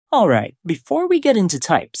Alright, before we get into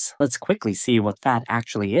types, let's quickly see what fat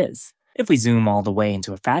actually is. If we zoom all the way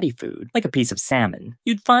into a fatty food, like a piece of salmon,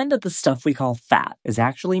 you'd find that the stuff we call fat is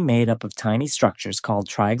actually made up of tiny structures called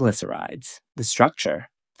triglycerides. The structure?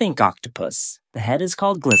 Think octopus. The head is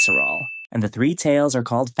called glycerol, and the three tails are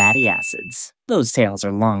called fatty acids. Those tails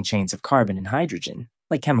are long chains of carbon and hydrogen,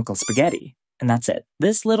 like chemical spaghetti. And that's it.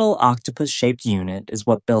 This little octopus-shaped unit is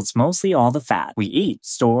what builds mostly all the fat we eat,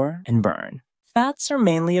 store, and burn. Fats are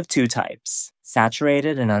mainly of two types,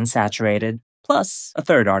 saturated and unsaturated, plus a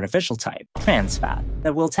third artificial type, trans fat,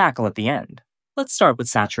 that we'll tackle at the end. Let's start with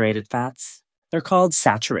saturated fats. They're called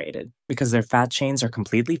saturated because their fat chains are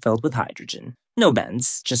completely filled with hydrogen. No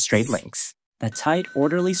bends, just straight links. That tight,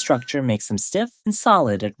 orderly structure makes them stiff and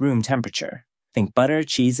solid at room temperature. Think butter,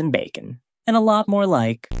 cheese, and bacon. And a lot more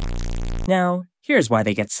like... Now, here's why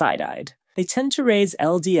they get side-eyed. They tend to raise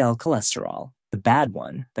LDL cholesterol, the bad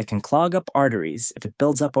one that can clog up arteries if it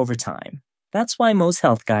builds up over time. That's why most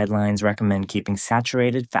health guidelines recommend keeping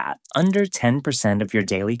saturated fat under 10% of your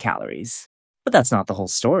daily calories. But that's not the whole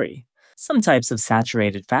story. Some types of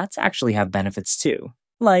saturated fats actually have benefits too.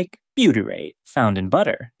 Like butyrate, found in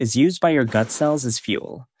butter, is used by your gut cells as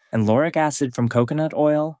fuel. And lauric acid from coconut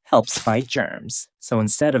oil helps fight germs. So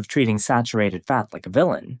instead of treating saturated fat like a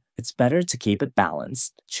villain, it's better to keep it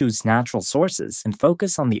balanced, choose natural sources, and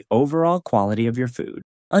focus on the overall quality of your food.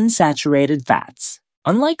 Unsaturated fats.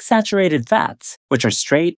 Unlike saturated fats, which are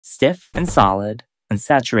straight, stiff, and solid,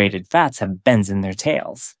 unsaturated fats have bends in their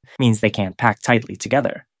tails. Means they can't pack tightly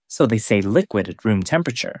together, so they stay liquid at room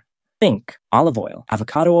temperature. Think olive oil,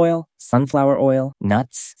 avocado oil, sunflower oil,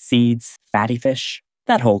 nuts, seeds, fatty fish.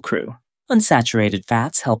 That whole crew. Unsaturated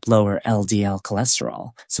fats help lower LDL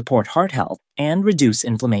cholesterol, support heart health, and reduce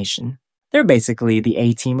inflammation. They're basically the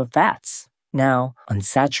A-team of fats. Now,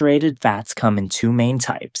 unsaturated fats come in two main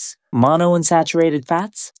types: monounsaturated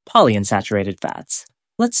fats, polyunsaturated fats.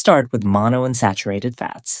 Let's start with monounsaturated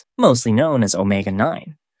fats, mostly known as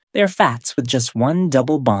omega-9. They are fats with just one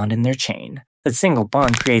double bond in their chain. The single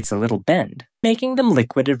bond creates a little bend, making them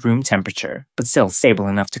liquid at room temperature, but still stable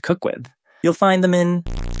enough to cook with. You'll find them in...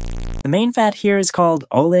 The main fat here is called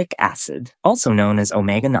oleic acid, also known as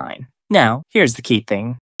omega-9. Now, here's the key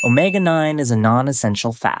thing. Omega-9 is a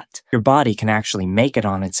non-essential fat. Your body can actually make it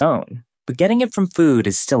on its own, but getting it from food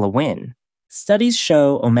is still a win. Studies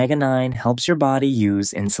show omega-9 helps your body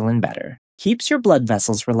use insulin better, keeps your blood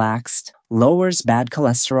vessels relaxed, lowers bad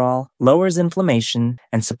cholesterol, lowers inflammation,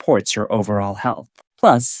 and supports your overall health.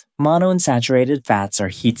 Plus, monounsaturated fats are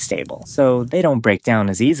heat stable, so they don't break down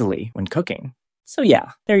as easily when cooking. So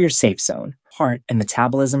yeah, they're your safe zone, heart and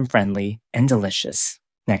metabolism friendly, and delicious.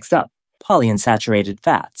 Next up, polyunsaturated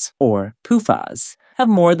fats, or PUFAs, have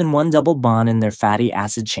more than one double bond in their fatty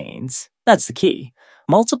acid chains. That's the key.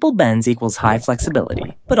 Multiple bends equals high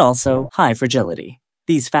flexibility, but also high fragility.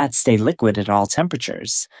 These fats stay liquid at all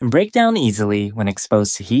temperatures, and break down easily when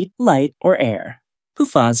exposed to heat, light, or air.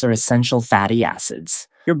 PUFAs are essential fatty acids.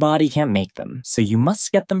 Your body can't make them, so you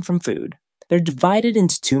must get them from food. They're divided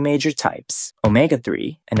into two major types,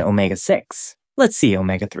 omega-3 and omega-6. Let's see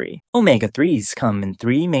omega-3. Omega-3s come in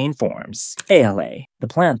three main forms. ALA, the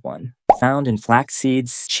plant one, found in flax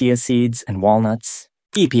seeds, chia seeds, and walnuts.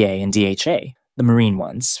 EPA and DHA, the marine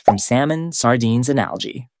ones, from salmon, sardines, and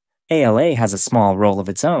algae. ALA has a small role of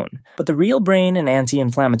its own, but the real brain and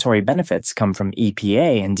anti-inflammatory benefits come from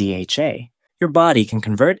EPA and DHA. Your body can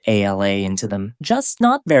convert ALA into them, just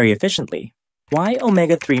not very efficiently. Why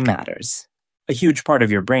omega-3 matters? A huge part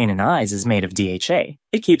of your brain and eyes is made of DHA.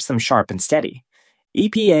 It keeps them sharp and steady.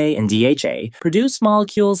 EPA and DHA produce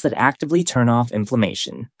molecules that actively turn off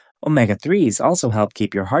inflammation. Omega-3s also help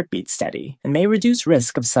keep your heartbeat steady and may reduce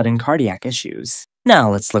risk of sudden cardiac issues.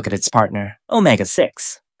 Now let's look at its partner,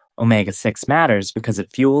 omega-6. Omega-6 matters because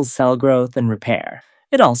it fuels cell growth and repair.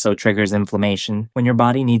 It also triggers inflammation when your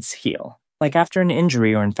body needs to heal, like after an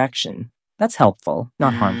injury or infection. That's helpful,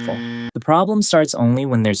 not harmful. The problem starts only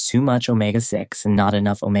when there's too much omega-6 and not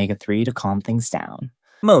enough omega-3 to calm things down.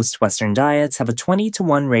 Most Western diets have a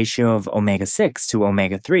 20-to-1 ratio of omega-6 to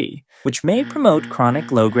omega-3, which may promote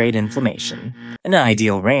chronic low-grade inflammation. An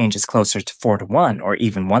ideal range is closer to 4-to-1 or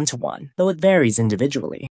even 1-to-1, though it varies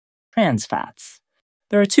individually. Trans fats.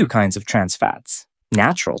 There are two kinds of trans fats.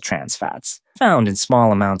 Natural trans fats, found in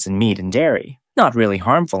small amounts in meat and dairy, not really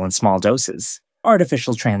harmful in small doses.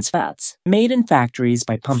 Artificial trans fats, made in factories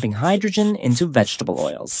by pumping hydrogen into vegetable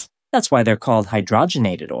oils. That's why they're called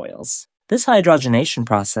hydrogenated oils. This hydrogenation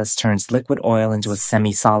process turns liquid oil into a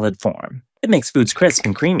semi-solid form. It makes foods crisp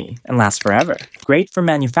and creamy and last forever. Great for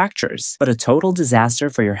manufacturers, but a total disaster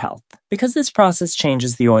for your health. Because this process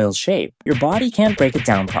changes the oil's shape, your body can't break it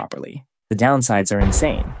down properly. The downsides are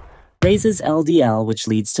insane. Raises LDL, which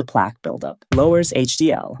leads to plaque buildup. Lowers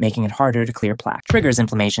HDL, making it harder to clear plaque. Triggers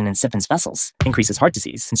inflammation and stiffens vessels. Increases heart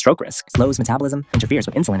disease and stroke risk. Slows metabolism. Interferes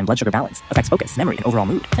with insulin and blood sugar balance. Affects focus, memory, and overall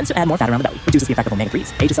mood. Tends to add more fat around the belly. Reduces the effect of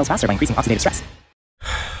omega-3s. Ages cells faster by increasing oxidative stress.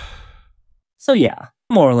 So yeah,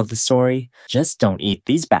 moral of the story, just don't eat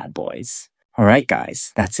these bad boys. Alright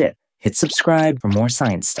guys, that's it. Hit subscribe for more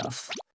science stuff.